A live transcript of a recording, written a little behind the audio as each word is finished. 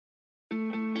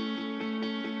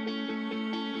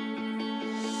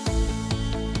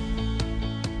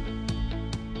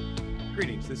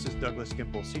Greetings, this is Douglas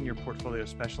Gimple, Senior Portfolio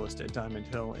Specialist at Diamond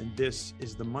Hill, and this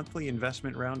is the monthly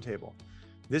Investment Roundtable.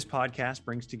 This podcast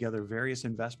brings together various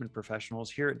investment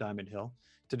professionals here at Diamond Hill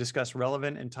to discuss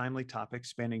relevant and timely topics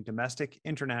spanning domestic,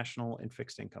 international, and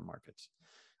fixed income markets.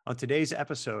 On today's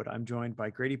episode, I'm joined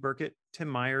by Grady Burkett, Tim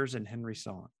Myers, and Henry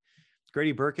Song.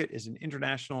 Grady Burkett is an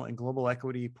international and global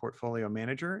equity portfolio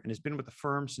manager and has been with the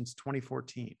firm since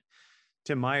 2014.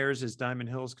 Tim Myers is Diamond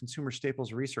Hill's consumer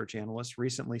staples research analyst,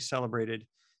 recently celebrated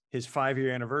his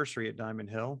 5-year anniversary at Diamond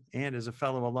Hill, and is a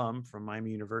fellow alum from Miami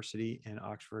University and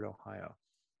Oxford, Ohio.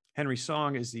 Henry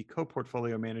Song is the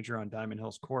co-portfolio manager on Diamond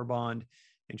Hill's core bond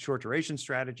and short duration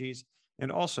strategies,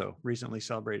 and also recently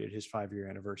celebrated his 5-year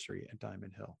anniversary at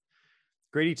Diamond Hill.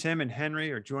 Grady, Tim, and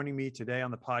Henry are joining me today on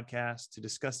the podcast to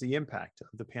discuss the impact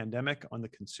of the pandemic on the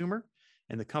consumer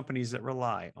and the companies that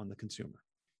rely on the consumer.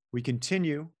 We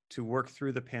continue to work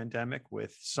through the pandemic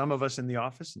with some of us in the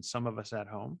office and some of us at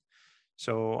home.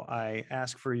 So I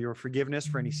ask for your forgiveness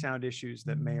for any sound issues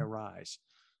that may arise.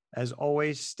 As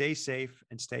always, stay safe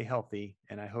and stay healthy,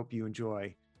 and I hope you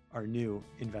enjoy our new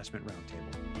Investment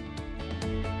Roundtable.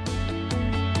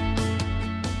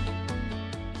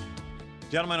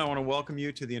 Gentlemen, I want to welcome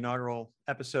you to the inaugural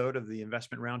episode of the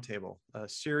Investment Roundtable, a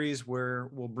series where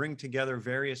we'll bring together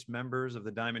various members of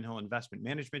the Diamond Hill Investment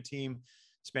Management team,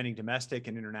 spanning domestic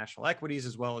and international equities,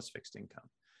 as well as fixed income.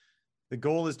 The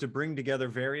goal is to bring together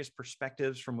various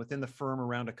perspectives from within the firm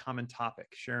around a common topic,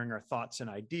 sharing our thoughts and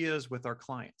ideas with our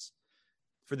clients.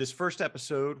 For this first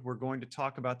episode, we're going to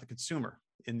talk about the consumer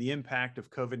and the impact of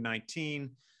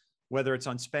COVID-19, whether it's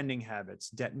on spending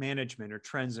habits, debt management, or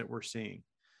trends that we're seeing.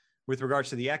 With regards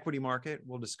to the equity market,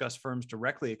 we'll discuss firms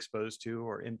directly exposed to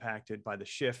or impacted by the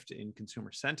shift in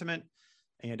consumer sentiment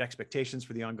and expectations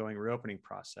for the ongoing reopening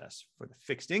process. For the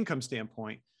fixed income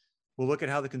standpoint, we'll look at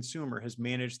how the consumer has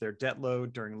managed their debt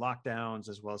load during lockdowns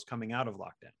as well as coming out of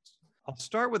lockdowns. I'll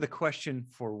start with a question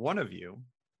for one of you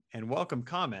and welcome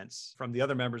comments from the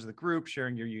other members of the group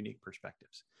sharing your unique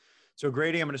perspectives. So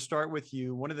Grady, I'm going to start with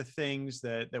you. One of the things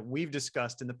that we've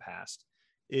discussed in the past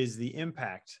is the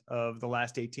impact of the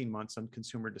last 18 months on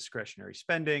consumer discretionary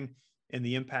spending and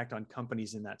the impact on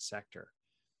companies in that sector.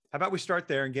 How about we start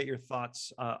there and get your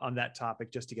thoughts on that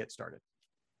topic just to get started?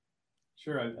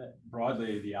 Sure.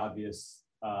 Broadly, the obvious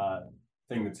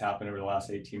thing that's happened over the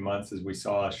last 18 months is we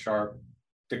saw a sharp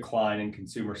decline in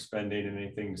consumer spending and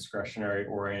anything discretionary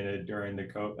oriented during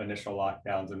the initial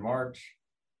lockdowns in March.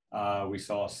 We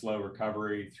saw a slow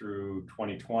recovery through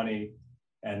 2020,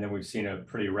 and then we've seen a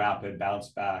pretty rapid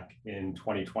bounce back in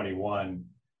 2021.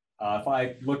 If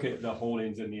I look at the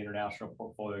holdings in the international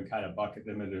portfolio and kind of bucket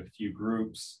them into a few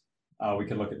groups, we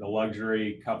can look at the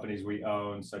luxury companies we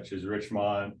own, such as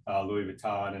Richemont, Louis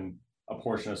Vuitton, and a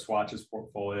portion of Swatch's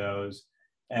portfolios.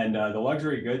 And the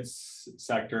luxury goods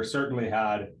sector certainly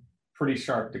had pretty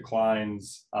sharp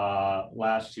declines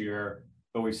last year,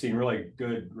 but we've seen really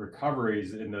good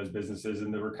recoveries in those businesses.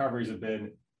 And the recoveries have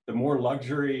been, the more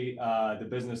luxury the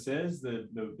business is,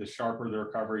 the sharper the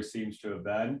recovery seems to have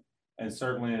been. And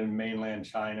certainly in mainland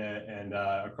China and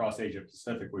across Asia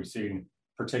Pacific, we've seen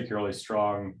particularly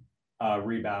strong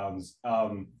rebounds.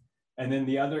 And then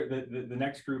the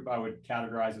next group I would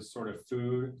categorize as sort of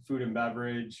food and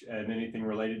beverage, and anything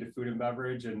related to food and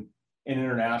beverage, and in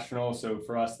international. So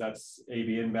for us, that's AB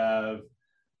InBev,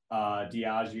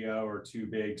 Diageo, or two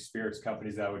big spirits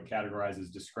companies that I would categorize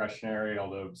as discretionary,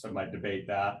 although some might debate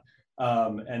that.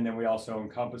 And then we also own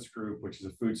Compass Group, which is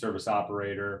a food service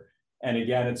operator. And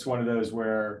again, it's one of those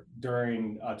where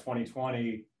during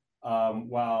 2020,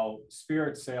 while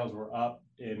spirit sales were up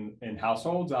in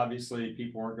households, obviously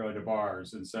people weren't going to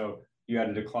bars. And so you had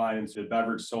a decline in the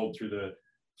beverage sold through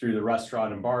the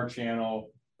restaurant and bar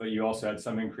channel, but you also had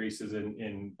some increases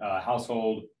in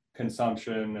household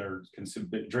consumption or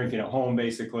drinking at home,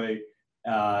 basically.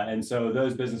 And so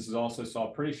those businesses also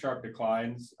saw pretty sharp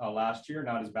declines last year,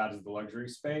 not as bad as the luxury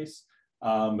space.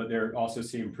 But they're also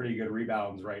seeing pretty good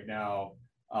rebounds right now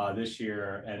this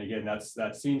year. And again,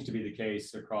 that seems to be the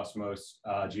case across most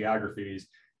geographies.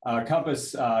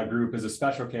 Compass Group is a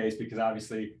special case because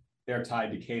obviously they're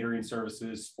tied to catering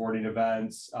services, sporting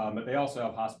events, but they also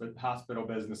have hospital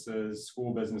businesses,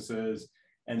 school businesses.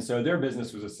 And so their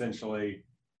business was essentially,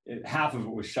 half of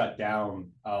it was shut down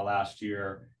last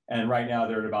year. And right now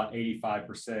they're at about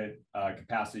 85%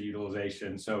 capacity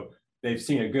utilization. So they've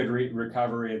seen a good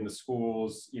recovery in the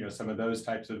schools, some of those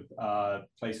types of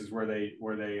places where they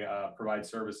provide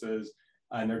services,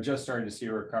 and they're just starting to see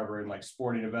a recovery in like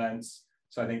sporting events.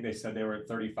 So I think they said they were at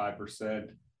 35%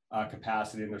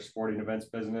 capacity in their sporting events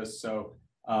business. So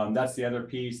that's the other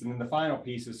piece. And then the final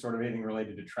piece is sort of anything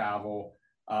related to travel.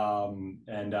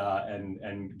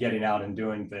 and getting out and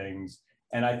doing things.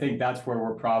 And I think that's where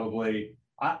we're probably,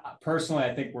 personally,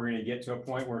 I think we're going to get to a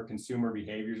point where consumer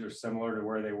behaviors are similar to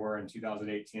where they were in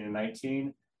 2018 and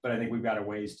 19. But I think we've got a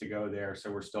ways to go there.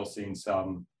 So we're still seeing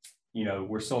some,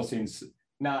 we're still seeing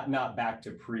not back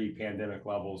to pre-pandemic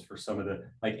levels for some of the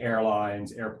like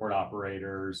airlines, airport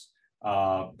operators,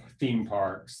 theme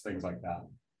parks, things like that.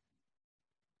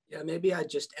 Yeah, maybe I'd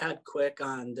just add quick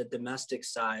on the domestic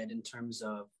side in terms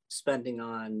of spending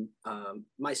on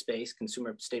MySpace,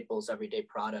 consumer staples, everyday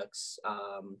products.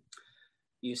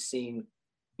 You've seen,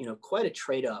 quite a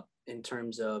trade up in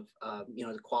terms of,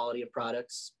 the quality of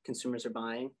products consumers are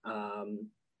buying.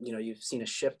 You've seen a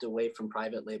shift away from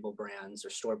private label brands or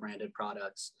store branded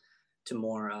products to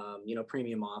more,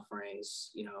 premium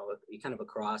offerings, kind of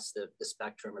across the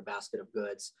spectrum or basket of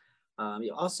goods.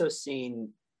 You've also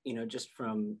seen, just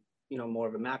from, more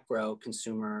of a macro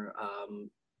consumer,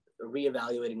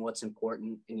 reevaluating what's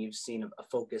important. And you've seen a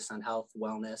focus on health,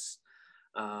 wellness,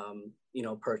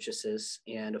 purchases,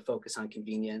 and a focus on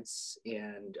convenience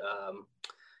and,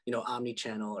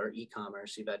 omni-channel or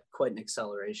e-commerce. You've had quite an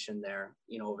acceleration there,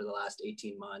 over the last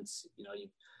 18 months.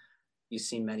 You've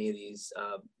seen many of these,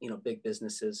 big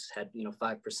businesses had,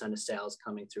 5% of sales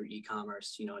coming through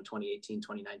e-commerce, in 2018,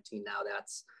 2019. Now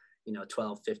that's,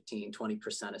 12, 15,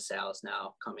 20% of sales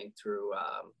now coming through,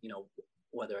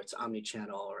 whether it's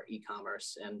omni-channel or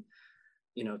e-commerce. And,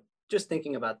 just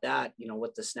thinking about that,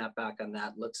 what the snapback on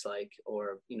that looks like,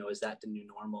 or, is that the new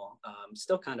normal?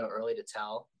 Still kind of early to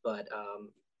tell, but,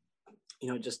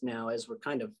 just now as we're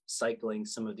kind of cycling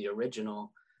some of the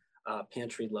original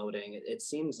pantry loading, it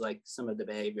seems like some of the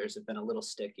behaviors have been a little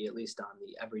sticky, at least on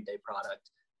the everyday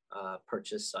product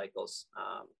purchase cycles.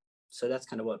 So that's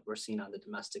kind of what we're seeing on the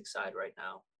domestic side right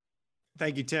now.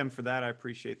 Thank you, Tim, for that. I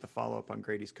appreciate the follow-up on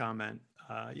Grady's comment.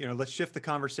 Let's shift the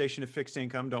conversation to fixed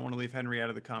income. Don't want to leave Henry out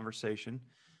of the conversation,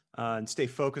 and stay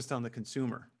focused on the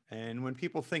consumer. And when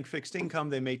people think fixed income,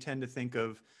 they may tend to think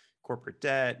of corporate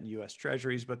debt and U.S.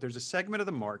 Treasuries, but there's a segment of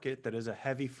the market that has a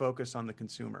heavy focus on the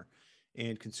consumer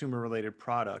and consumer-related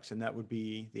products, and that would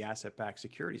be the asset-backed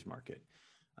securities market.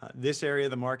 This area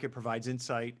of the market provides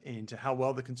insight into how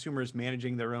well the consumer is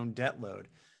managing their own debt load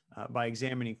by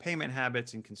examining payment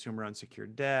habits in consumer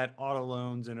unsecured debt, auto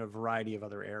loans, and a variety of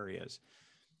other areas.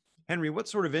 Henry, what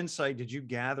sort of insight did you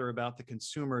gather about the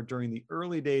consumer during the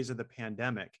early days of the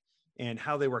pandemic and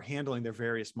how they were handling their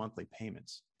various monthly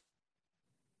payments?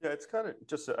 Yeah, it's kind of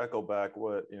just to echo back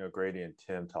what Grady and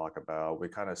Tim talk about. We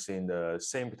kind of seen the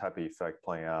same type of effect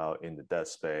playing out in the debt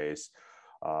space,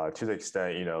 to the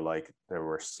extent like there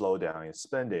were slowdown in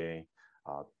spending,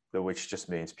 which just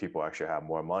means people actually have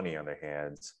more money on their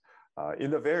hands. In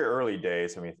the very early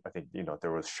days, I think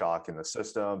there was shock in the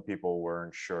system. People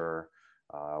weren't sure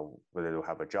whether they'll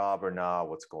have a job or not,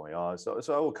 what's going on. So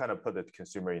I will kind of put the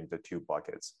consumer into two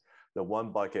buckets. The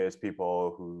one bucket is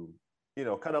people who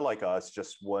kind of like us,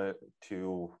 just went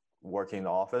to work in the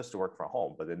office to work from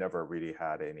home, but they never really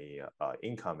had any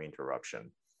income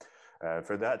interruption.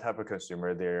 For that type of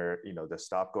consumer, they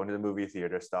stopped going to the movie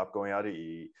theater, stopped going out to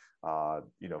eat,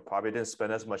 probably didn't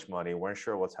spend as much money, weren't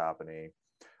sure what's happening.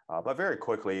 But very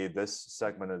quickly, this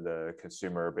segment of the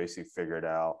consumer basically figured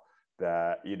out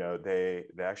that, they're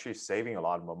actually saving a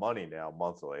lot more money now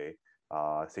monthly.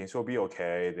 Things will be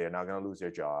okay. They're not going to lose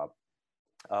their job.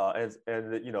 And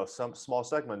some small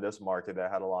segment in this market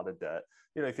that had a lot of debt.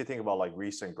 If you think about like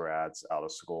recent grads out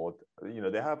of school,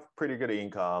 they have pretty good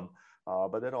income,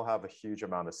 but they don't have a huge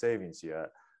amount of savings yet.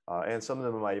 And some of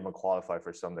them might even qualify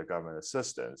for some of the government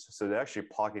assistance. So they're actually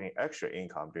pocketing extra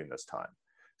income during this time.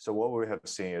 So what we have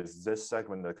seen is this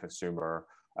segment of the consumer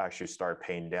actually start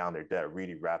paying down their debt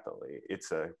really rapidly.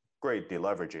 It's a great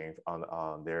deleveraging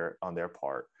on their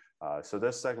part. So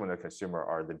this segment of consumer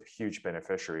are the huge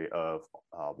beneficiary of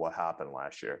what happened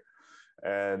last year.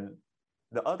 And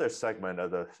the other segment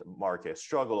of the market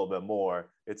struggle a little bit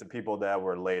more. It's the people that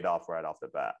were laid off right off the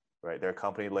bat, right? Their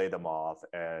company laid them off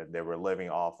and they were living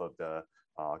off of the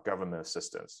government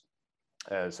assistance.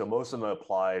 And so most of them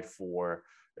applied for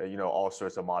all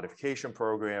sorts of modification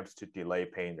programs to delay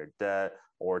paying their debt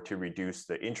or to reduce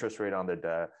the interest rate on their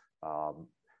debt.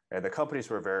 And the companies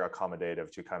were very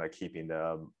accommodative to kind of keeping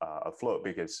them afloat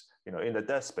because, in the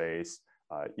debt space,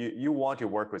 you want to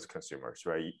work with consumers,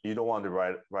 right? You don't want to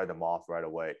write them off right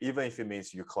away. Even if it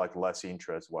means you collect less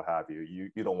interest, what have you,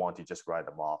 you don't want to just write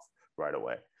them off right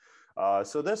away.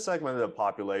 So this segment of the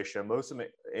population, most of them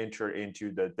entered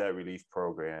into the debt relief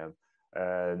program.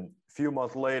 And a few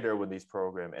months later, when these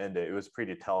program ended, it was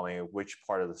pretty telling which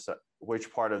part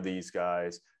of these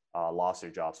guys lost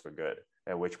their jobs for good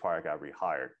and which part got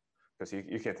rehired. because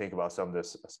you can think about some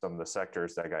of the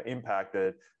sectors that got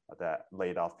impacted, that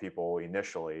laid off people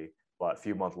initially, but a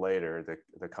few months later,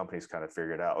 the companies kind of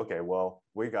figured out, okay, well,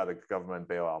 we got the government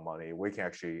bailout money. We can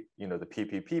actually, the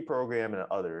PPP program and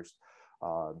others,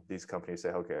 these companies say,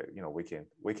 okay, we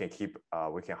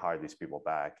can hire these people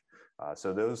back.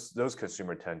 So those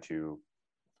consumers tend to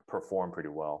perform pretty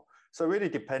well. So really,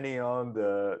 depending on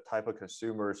the type of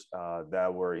consumers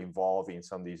that were involved in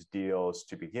some of these deals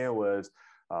to begin with,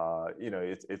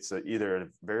 it's either a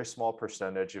very small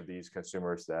percentage of these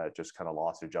consumers that just kind of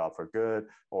lost their job for good,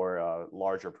 or a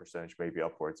larger percentage, maybe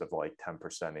upwards of like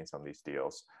 10% in some of these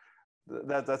deals.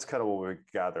 That's kind of what we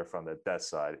gather from the debt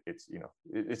side.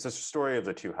 It's a story of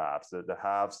the two halves. The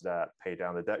halves that pay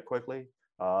down the debt quickly,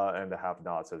 and the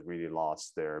have-nots that really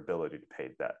lost their ability to pay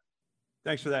debt.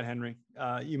 Thanks for that, Henry.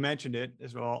 You mentioned it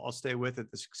as well. I'll stay with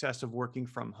it. The success of working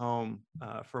from home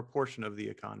for a portion of the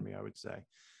economy, I would say.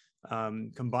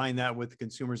 Combine that with the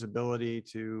consumer's ability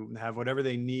to have whatever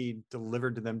they need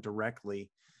delivered to them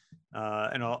directly.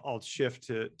 And I'll shift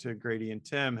to Grady and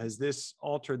Tim. Has this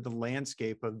altered the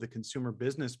landscape of the consumer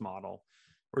business model?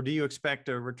 Or do you expect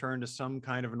a return to some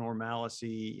kind of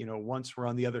normalcy, once we're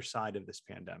on the other side of this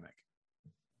pandemic?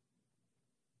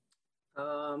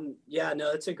 Yeah,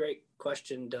 no, that's a great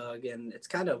question, Doug. And it's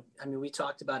kind of, we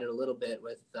talked about it a little bit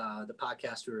with the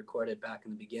podcast we recorded back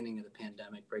in the beginning of the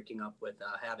pandemic, Breaking Up with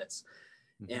Habits.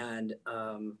 Mm-hmm.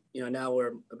 And, now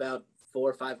we're about 400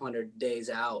 or 500 days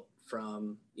out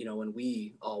from, when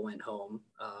we all went home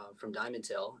from Diamond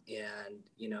Hill. And,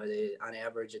 on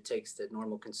average, it takes the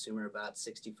normal consumer about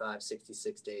 65,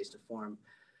 66 days to form,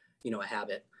 a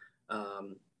habit.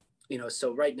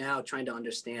 So right now, trying to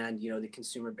understand, the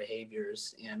consumer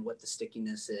behaviors and what the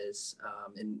stickiness is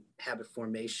in habit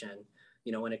formation,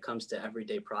 when it comes to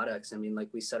everyday products. Like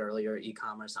we said earlier,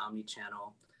 e-commerce,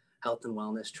 omni-channel, health and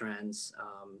wellness trends.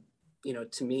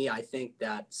 To me, I think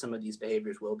that some of these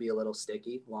behaviors will be a little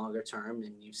sticky longer term.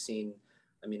 And you've seen,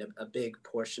 a big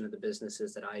portion of the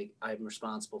businesses that I'm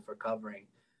responsible for covering,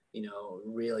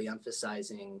 really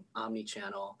emphasizing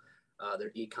omni-channel,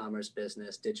 their e-commerce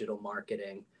business, digital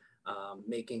marketing,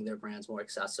 making their brands more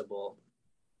accessible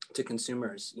to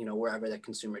consumers, wherever that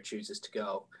consumer chooses to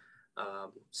go.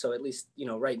 So at least,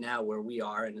 right now where we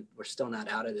are, and we're still not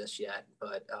out of this yet,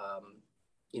 but,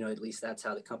 at least that's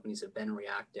how the companies have been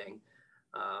reacting,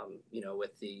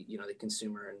 with the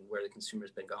consumer and where the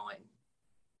consumer's been going.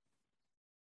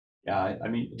 Yeah,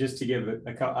 just to give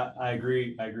I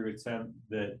agree with Tim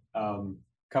that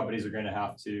companies are going to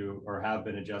have to, or have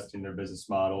been, adjusting their business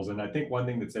models. And I think one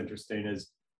thing that's interesting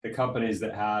is the companies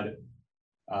that had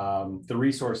the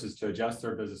resources to adjust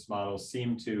their business models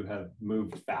seem to have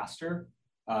moved faster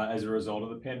as a result of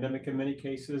the pandemic in many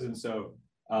cases. And so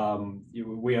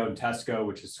we own Tesco,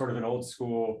 which is sort of an old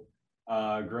school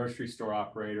grocery store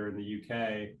operator in the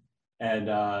UK.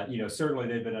 And, certainly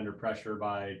they've been under pressure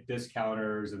by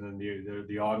discounters, and then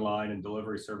the online and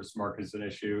delivery service market is an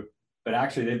issue. But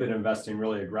actually, they've been investing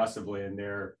really aggressively in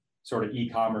their sort of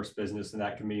e-commerce business, and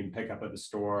that can mean pick up at the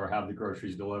store, have the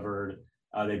groceries delivered.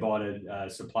 They bought a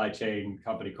supply chain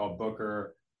company called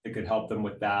Booker that could help them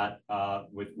with that,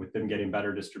 with them getting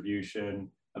better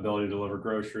distribution, ability to deliver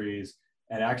groceries.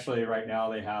 And actually, right now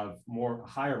they have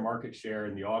higher market share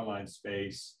in the online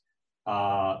space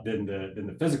than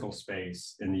the physical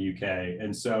space in the UK.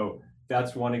 And so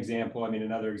that's one example.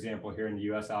 Another example here in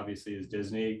the US, obviously, is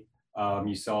Disney.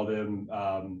 You saw them,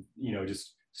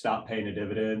 just stop paying a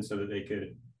dividend so that they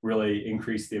could really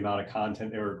increase the amount of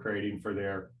content they were creating for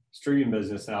their streaming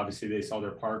business. And obviously they saw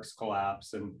their parks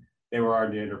collapse, and they were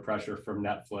already under pressure from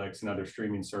Netflix and other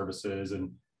streaming services,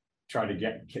 and try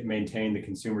to maintain the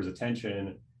consumer's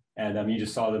attention. And you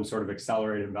just saw them sort of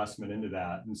accelerate investment into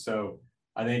that. And so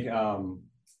I think,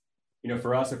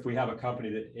 for us, if we have a company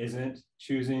that isn't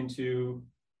choosing to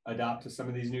adopt to some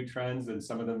of these new trends, then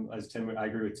some of them, as Tim, I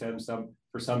agree with Tim,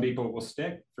 for some people it will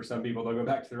stick. For some people, they'll go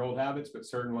back to their old habits, but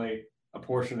certainly a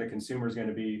portion of the consumer is going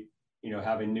to be,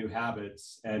 having new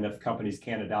habits. And if companies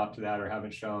can't adopt to that, or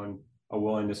haven't shown a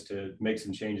willingness to make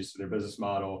some changes to their business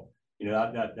model,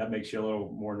 that makes you a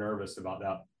little more nervous about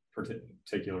that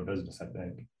particular business, I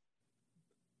think.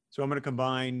 So I'm going to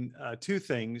combine two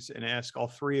things and ask all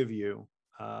three of you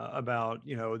about,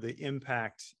 the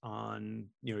impact on,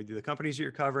 the companies that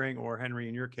you're covering, or Henry,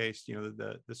 in your case,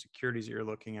 the securities that you're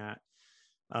looking at.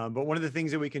 But one of the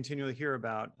things that we continually hear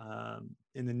about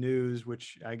in the news,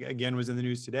 which again was in the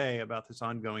news today, about this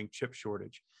ongoing chip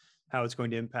shortage, how it's going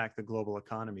to impact the global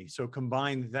economy. So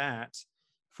combine that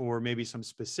for maybe some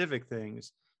specific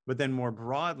things, but then more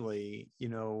broadly,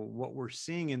 what we're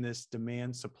seeing in this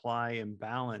demand supply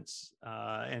imbalance.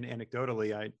 And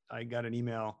anecdotally, I got an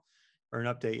email or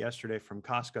an update yesterday from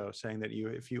Costco saying that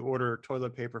if you order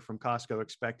toilet paper from Costco,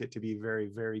 expect it to be very,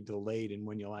 very delayed in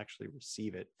when you'll actually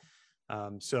receive it.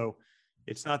 So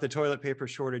it's not the toilet paper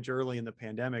shortage early in the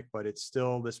pandemic, but it's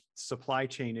still this supply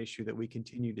chain issue that we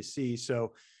continue to see.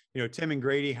 So, Tim and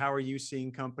Grady, how are you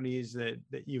seeing companies that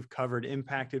you've covered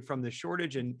impacted from the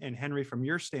shortage? And Henry, from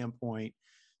your standpoint,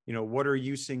 what are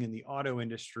you seeing in the auto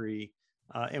industry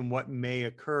and what may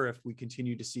occur if we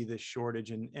continue to see this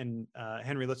shortage? And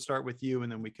Henry, let's start with you,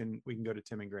 and then we can go to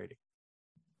Tim and Grady.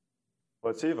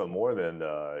 Well, it's even more than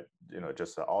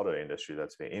just the auto industry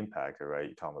that's being impacted, right?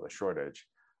 You're talking about the shortage.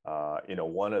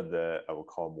 One of the, I would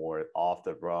call more off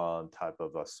the run type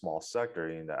of a small sector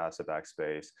in the asset-backed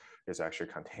space is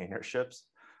actually container ships.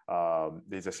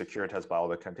 These are securitized by all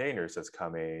the containers that's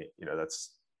coming,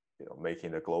 that's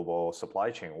making the global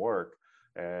supply chain work.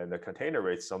 And the container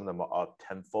rates, some of them are up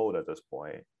tenfold at this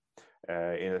point.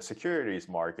 In the securities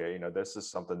market, this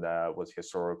is something that was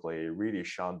historically really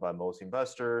shunned by most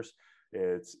investors.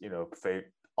 It's,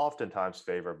 oftentimes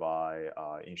favored by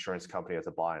insurance company as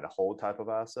a buy and hold type of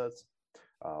assets.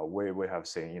 We have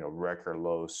seen, record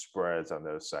low spreads on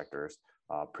those sectors.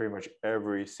 Pretty much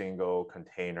every single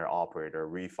container operator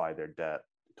refi their debt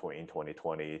in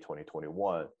 2020,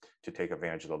 2021 to take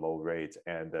advantage of the low rates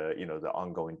and the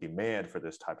ongoing demand for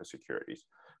this type of securities.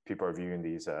 People are viewing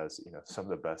these as, some of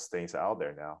the best things out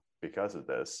there now because of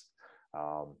this.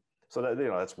 So that,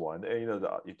 that's one. And,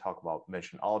 you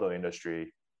mentioned auto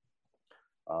industry.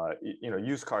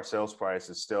 Used car sales price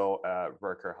is still at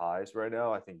record highs right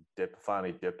now. I think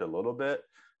finally dipped a little bit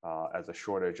as a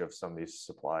shortage of some of these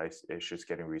supply issues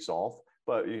getting resolved.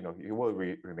 But, it will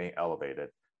remain elevated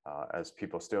as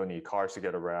people still need cars to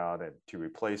get around and to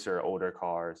replace their older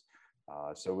cars.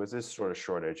 So with this sort of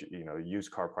shortage,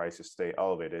 used car prices stay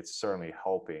elevated. It's certainly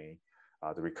helping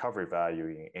the recovery value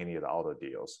in any of the auto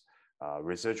deals.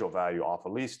 Residual value off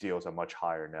of lease deals are much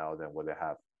higher now than what they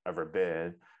have ever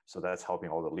been. So that's helping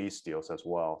all the lease deals as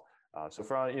well. So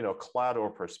from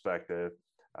collateral perspective,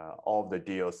 all of the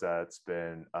deals that's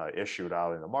been issued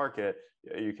out in the market,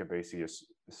 you can basically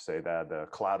say that the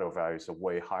collateral values are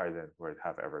way higher than where it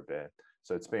have ever been.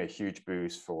 So it's been a huge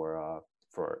boost for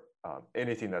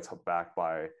anything that's backed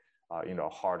by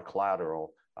hard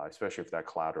collateral, especially if that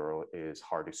collateral is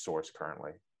hard to source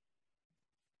currently.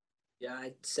 Yeah,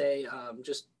 I'd say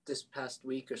just this past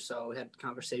week or so, we had a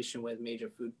conversation with a major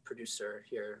food producer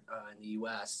here in the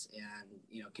U.S.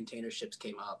 and container ships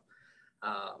came up,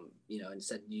 and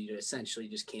said you essentially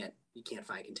just can't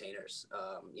find containers.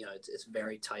 It's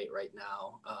very tight right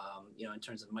now. In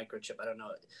terms of microchip, I don't know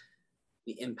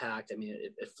the impact. I mean,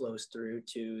 it flows through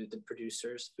to the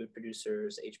producers, food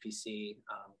producers, HPC,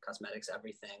 cosmetics,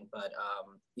 everything. But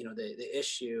the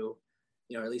issue,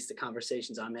 or at least the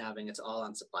conversations I'm having, it's all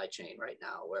on supply chain right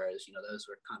now. Whereas, those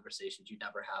were conversations you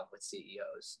never have with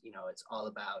CEOs. It's all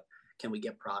about, can we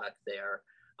get product there?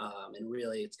 And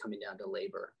really it's coming down to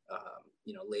labor.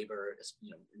 Labor is,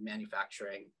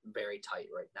 manufacturing very tight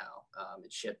right now.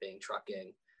 And shipping,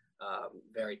 trucking,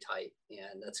 very tight.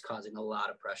 And that's causing a lot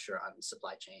of pressure on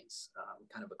supply chains,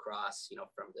 kind of across,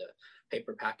 from the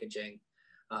paper packaging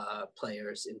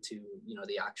players into,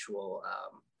 the actual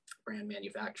brand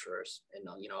manufacturers and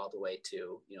all the way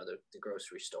to the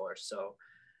grocery store. So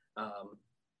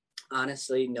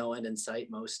honestly, no end in sight.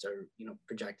 Most are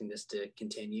projecting this to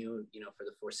continue for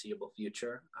the foreseeable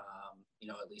future,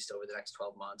 at least over the next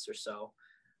 12 months or so,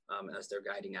 as they're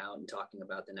guiding out and talking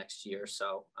about the next year or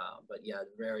so. But yeah,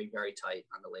 very, very tight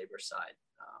on the labor side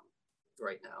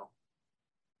right now.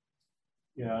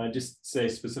 Yeah, I just say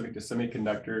specific to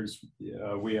semiconductors,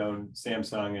 we own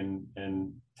Samsung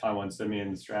and Taiwan Semi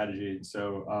in the strategy.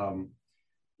 So,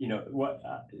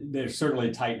 there's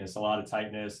certainly tightness, a lot of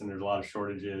tightness, and there's a lot of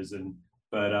shortages.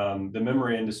 But the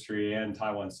memory industry and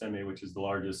Taiwan Semi, which is the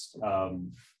largest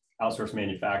outsourced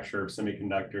manufacturer of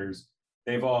semiconductors,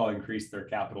 they've all increased their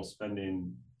capital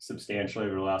spending substantially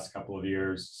over the last couple of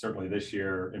years, certainly this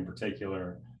year in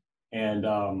particular. And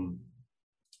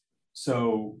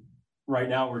so right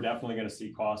now, we're definitely going to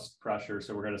see cost pressure.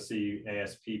 So we're going to see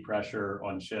ASP pressure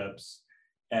on chips.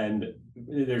 And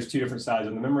there's two different sides.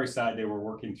 On the memory side, they were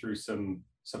working through some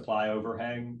supply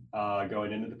overhang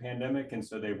going into the pandemic. And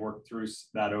so they've worked through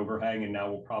that overhang. And now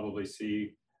we'll probably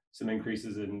see some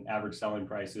increases in average selling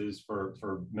prices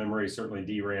for memory, certainly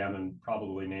DRAM and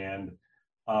probably NAND.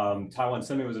 Taiwan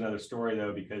Semi was another story,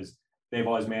 though, because they've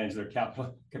always managed their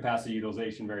capacity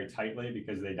utilization very tightly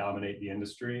because they dominate the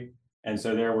industry. And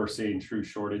so there we're seeing true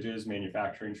shortages,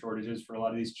 manufacturing shortages for a lot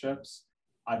of these chips.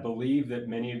 I believe that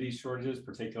many of these shortages,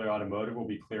 particularly automotive, will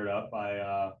be cleared up by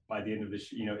the end of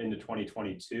this, into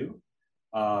 2022.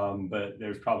 but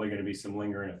there's probably going to be some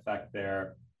lingering effect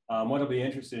there. What'll be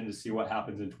interesting to see what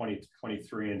happens in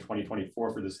 2023 and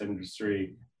 2024 for this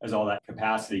industry as all that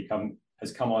capacity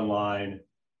has come online,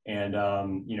 and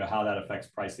how that affects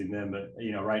pricing then. But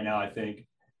right now I think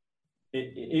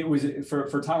it was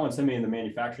for Taiwan Semi in the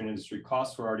manufacturing industry,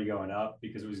 costs were already going up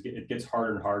because it gets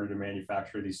harder and harder to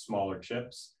manufacture these smaller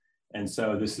chips. And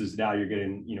so this is now you're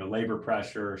getting, labor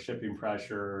pressure, shipping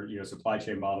pressure, supply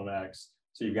chain bottlenecks.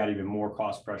 So you've got even more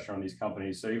cost pressure on these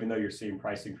companies. So even though you're seeing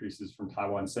price increases from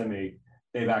Taiwan Semi,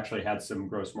 they've actually had some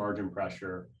gross margin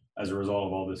pressure as a result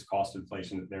of all this cost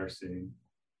inflation that they're seeing.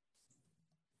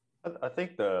 I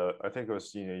think it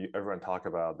was, everyone talk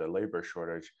about the labor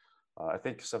shortage. I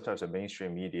think sometimes the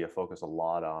mainstream media focus a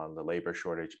lot on the labor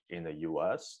shortage in the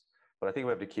US, but I think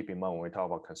we have to keep in mind when we talk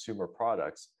about consumer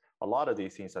products, a lot of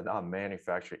these things are not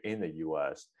manufactured in the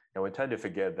US. And we tend to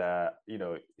forget that,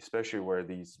 especially where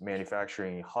these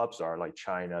manufacturing hubs are like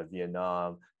China,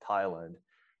 Vietnam, Thailand,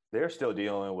 they're still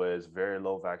dealing with very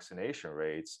low vaccination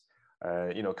rates.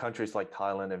 Countries like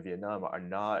Thailand and Vietnam are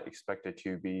not expected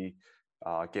to be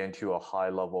getting to a high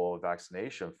level of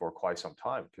vaccination for quite some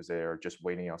time because they are just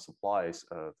waiting on supplies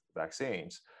of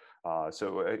vaccines.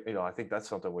 So I think that's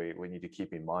something we need to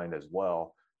keep in mind as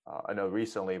well. I know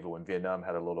recently when Vietnam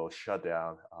had a little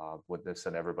shutdown with this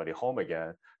and everybody home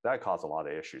again, that caused a lot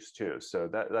of issues too. So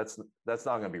that's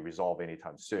not going to be resolved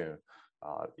anytime soon.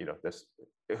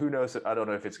 Who knows? I don't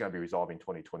know if it's going to be resolved in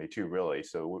 2022 really.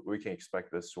 So we can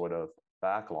expect this sort of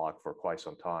backlog for quite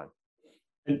some time.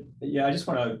 And yeah, I just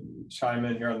want to chime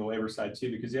in here on the labor side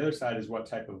too, because the other side is what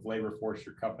type of labor force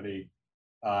your company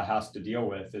has to deal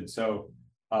with. And so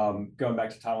going back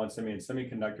to Taiwan Semi and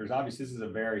semiconductors, obviously this is a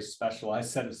very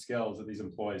specialized set of skills that these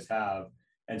employees have.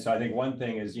 And so I think one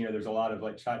thing is, there's a lot of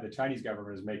the Chinese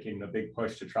government is making a big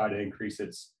push to try to increase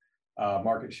its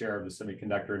market share of the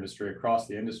semiconductor industry across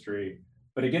the industry.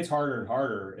 But it gets harder and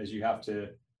harder as you have to,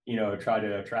 try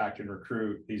to attract and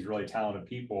recruit these really talented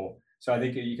people. So I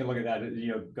think you can look at that,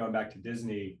 going back to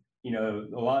Disney, a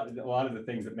lot of the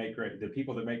things that the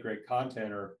people that make great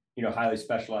content are, highly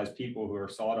specialized people who are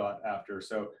sought after.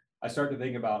 So I start to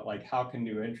think about how can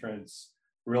new entrants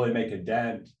really make a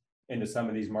dent into some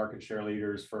of these market share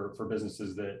leaders for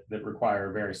businesses that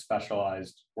require very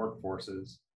specialized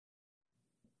workforces.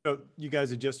 So you guys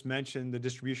had just mentioned the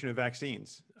distribution of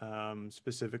vaccines,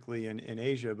 specifically in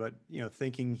Asia, but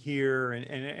thinking here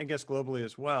and I guess globally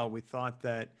as well, we thought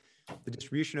that the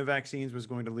distribution of vaccines was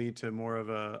going to lead to more of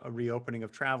a reopening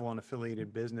of travel and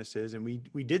affiliated businesses. And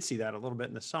we did see that a little bit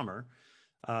in the summer.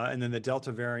 And then the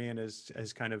Delta variant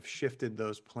has kind of shifted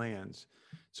those plans.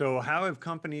 So how have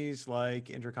companies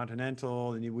like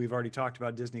Intercontinental, and we've already talked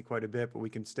about Disney quite a bit, but we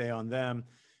can stay on them.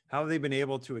 How have they been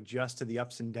able to adjust to the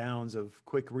ups and downs of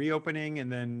quick reopening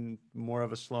and then more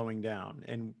of a slowing down?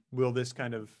 And will this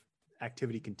kind of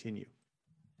activity continue?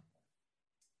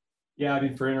 Yeah,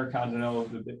 for Intercontinental,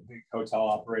 the big hotel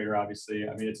operator, obviously,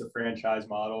 it's a franchise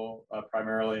model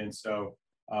primarily. And so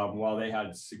while they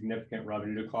had significant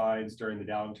revenue declines during the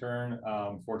downturn,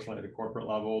 fortunately at the corporate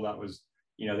level, that was,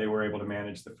 they were able to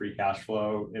manage the free cash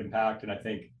flow impact. And I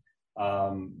think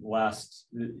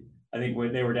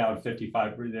when they were down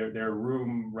 55, their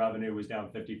room revenue was down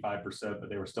 55%, but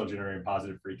they were still generating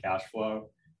positive free cash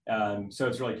flow. So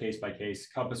it's really case by case.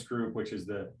 Compass Group, which is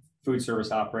the food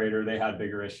service operator, they had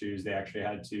bigger issues. They actually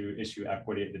had to issue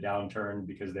equity at the downturn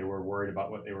because they were worried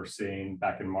about what they were seeing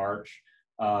back in March.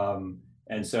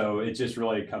 And so it just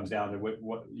really comes down to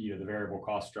what the variable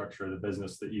cost structure of the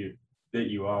business that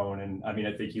you own. And I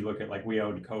think you look at we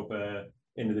owned Copa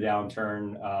into the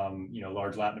downturn,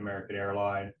 large Latin American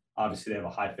airline. Obviously, they have a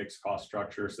high fixed cost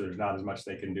structure, so there's not as much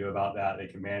they can do about that. They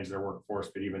can manage their workforce,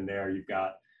 but even there, you've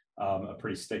got a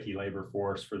pretty sticky labor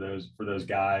force for those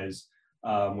guys.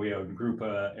 We own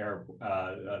Grupa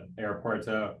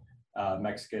Aeropuerto,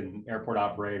 Mexican airport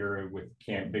operator with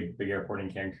big airport in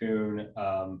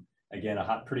Cancun. Again,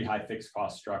 pretty high fixed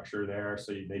cost structure there.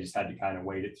 So they just had to kind of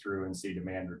wait it through and see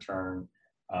demand return.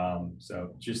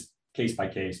 So just case by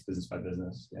case, business by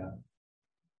business. Yeah.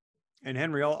 And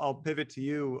Henry, I'll pivot to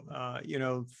you.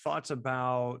 Thoughts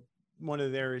about one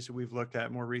of the areas that we've looked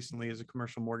at more recently is a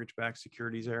commercial mortgage-backed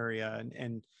securities area.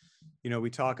 And we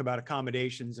talk about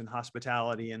accommodations and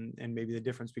hospitality and maybe the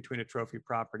difference between a trophy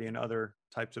property and other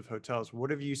types of hotels. What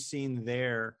have you seen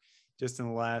there just in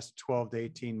the last 12 to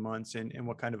 18 months and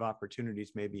what kind of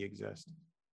opportunities maybe exist?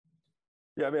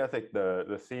 Yeah, I think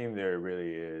the theme there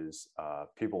really is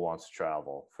people want to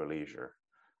travel for leisure.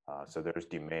 So there's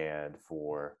demand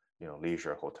for,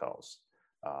 leisure hotels.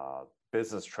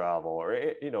 Business travel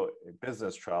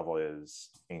business travel is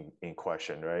in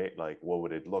question, right? What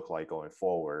would it look like going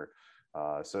forward?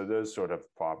 So those sort of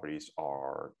properties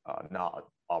are not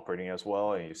operating as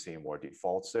well, and you're seeing more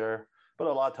defaults there. But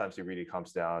a lot of times it really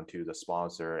comes down to the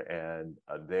sponsor and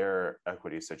their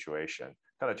equity situation.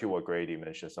 Kind of to what Grady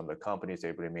mentioned, some of the companies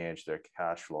able to manage their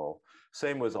cash flow.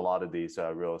 Same with a lot of these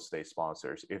real estate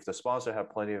sponsors. If the sponsor have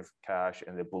plenty of cash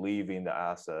and they believe in the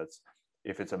assets,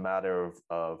 if it's a matter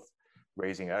of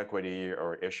raising equity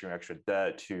or issuing extra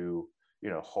debt to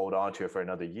hold on to it for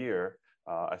another year,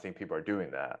 I think people are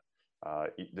doing that.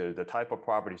 The type of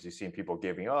properties you've seen people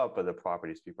giving up, but the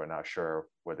properties people are not sure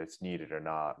whether it's needed or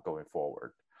not going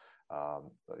forward.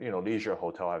 Leisure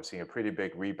hotel, I've seen a pretty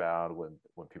big rebound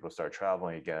when people start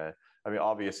traveling again. I mean,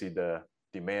 obviously the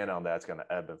demand on that's going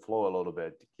to ebb and flow a little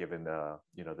bit given the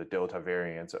Delta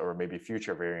variants or maybe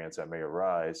future variants that may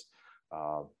arise.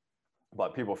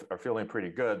 But people are feeling pretty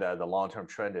good that the long-term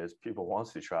trend is people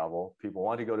want to travel. People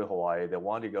want to go to Hawaii. They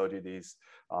want to go to these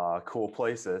cool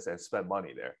places and spend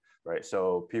money there, right?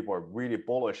 So people are really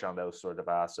bullish on those sort of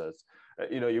assets.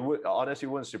 You would honestly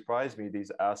wouldn't surprise me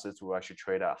these assets will actually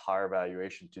trade at higher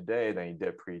valuation today than you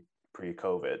did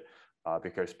pre-COVID,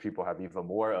 because people have even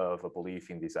more of a belief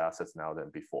in these assets now than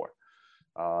before.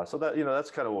 So that that's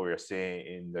kind of what we're seeing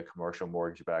in the commercial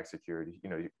mortgage-backed security.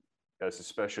 As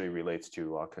especially relates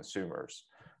to consumers.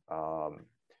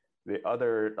 The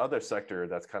other sector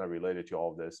that's kind of related to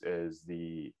all of this is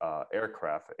the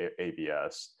aircraft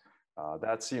ABS.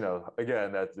 That's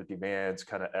again that the demand's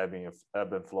kind of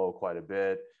ebb and flow quite a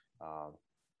bit.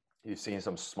 You've seen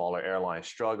some smaller airlines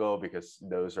struggle because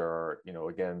those are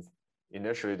again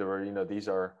initially there were these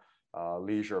are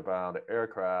leisure bound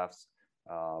aircrafts,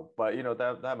 but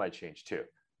that might change too.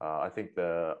 I think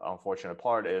the unfortunate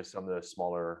part is some of the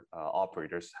smaller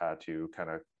operators had to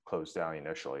kind of close down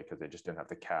initially because they just didn't have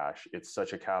the cash. It's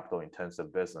such a capital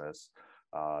intensive business.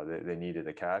 They needed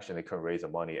the cash and they couldn't raise the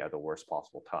money at the worst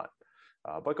possible time.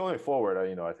 But going forward,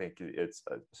 I think it's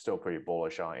still pretty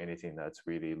bullish on anything that's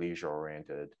really leisure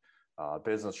oriented,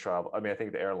 business travel. I mean, I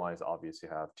think the airlines obviously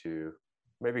have to,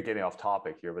 maybe getting off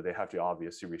topic here, but they have to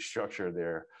obviously restructure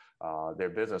their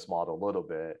business model a little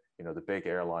bit. The big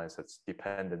airlines that's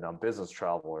dependent on business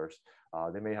travelers,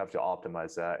 they may have to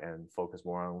optimize that and focus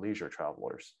more on leisure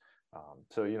travelers.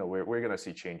 So we're going to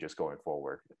see changes going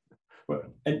forward.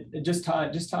 And just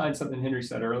tying something Henry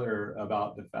said earlier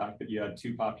about the fact that you had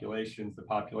two populations. The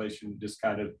population just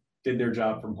kind of did their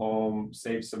job from home,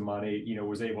 saved some money,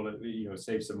 was able to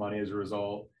save some money as a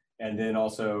result, and then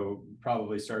also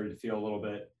probably started to feel a little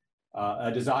bit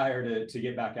a desire to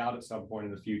get back out at some point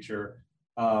in the future.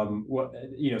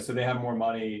 So they have more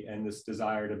money and this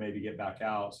desire to maybe get back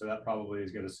out. So that probably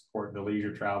is going to support the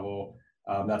leisure travel.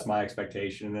 That's my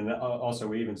expectation. And then also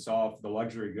we even saw for the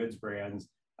luxury goods brands.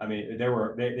 I mean, they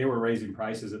were raising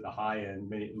prices at the high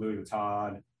end. Louis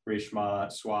Vuitton,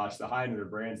 Richemont, Swatch, the high end of their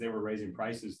brands, they were raising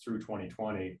prices through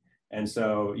 2020. And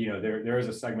so there is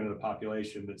a segment of the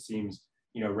population that seems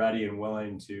ready and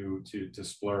willing to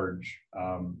splurge,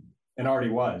 and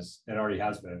already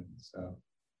has been.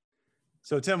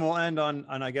 So Tim, we'll end on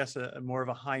I guess a more of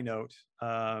a high note.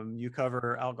 You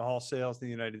cover alcohol sales in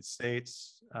the United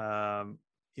States. Why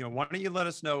don't you let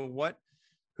us know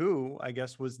who I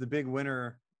guess was the big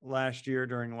winner last year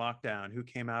during lockdown? Who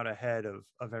came out ahead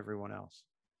of everyone else?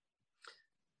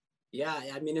 Yeah,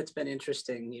 I mean, it's been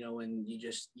interesting, when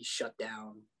you shut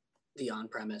down the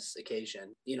on-premise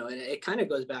occasion, and it kind of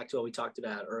goes back to what we talked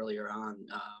about earlier on,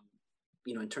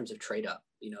 in terms of trade up.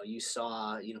 You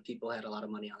saw, people had a lot of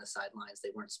money on the sidelines.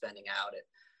 They weren't spending out at,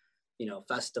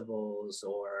 festivals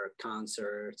or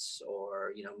concerts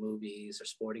or, movies or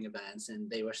sporting events. And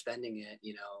they were spending it,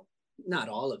 not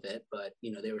all of it, but,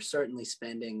 they were certainly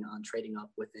spending on trading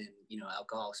up within,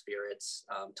 alcohol, spirits,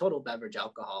 total beverage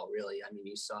alcohol, really. I mean,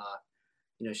 you saw,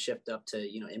 shift up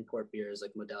to, import beers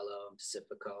like Modelo and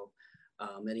Pacifico,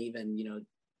 and even,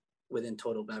 within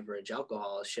total beverage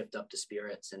alcohol, shift up to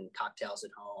spirits and cocktails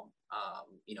at home,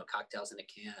 cocktails in a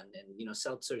can. And,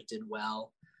 seltzers did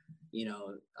well.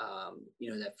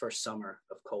 That first summer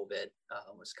of COVID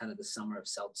was kind of the summer of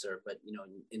seltzer, but,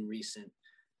 in recent,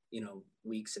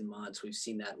 weeks and months, we've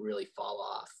seen that really fall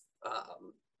off,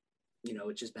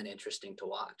 which has been interesting to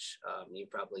watch. You've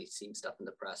probably seen stuff in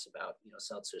the press about,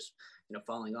 seltzers,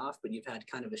 falling off, but you've had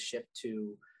kind of a shift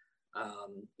to,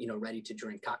 ready to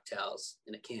drink cocktails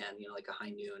in a can, like a High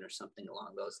Noon or something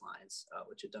along those lines,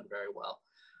 which have done very well.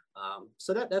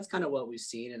 So that's kind of what we've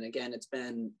seen. And again, it's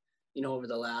been, over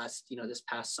the last, this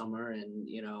past summer and,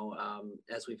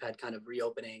 as we've had kind of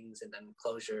reopenings and then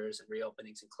closures and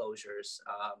reopenings and closures,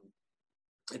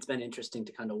 it's been interesting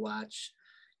to kind of watch,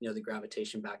 the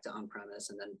gravitation back to on-premise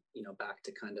and then, back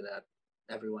to kind of that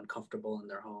everyone comfortable in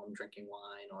their home drinking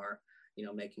wine or,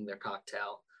 making their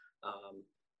cocktail.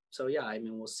 So yeah, I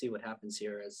mean, we'll see what happens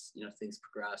here as, things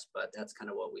progress, but that's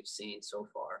kind of what we've seen so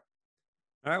far.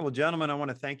 All right. Well, gentlemen, I want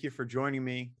to thank you for joining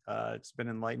me. It's been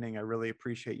enlightening. I really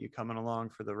appreciate you coming along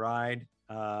for the ride.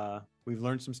 We've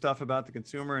learned some stuff about the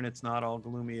consumer, and it's not all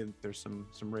gloomy, and there's some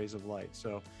rays of light.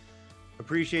 So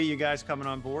appreciate you guys coming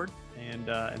on board, and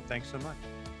thanks so much.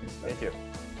 Thank you.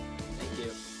 Thank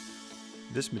you.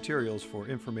 This material is for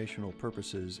informational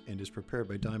purposes and is prepared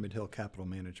by Diamond Hill Capital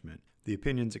Management. The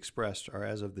opinions expressed are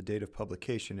as of the date of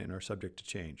publication and are subject to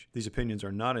change. These opinions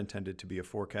are not intended to be a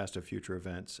forecast of future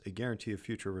events, a guarantee of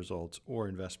future results, or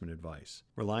investment advice.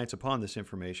 Reliance upon this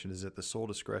information is at the sole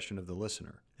discretion of the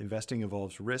listener. Investing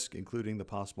involves risk, including the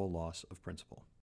possible loss of principal.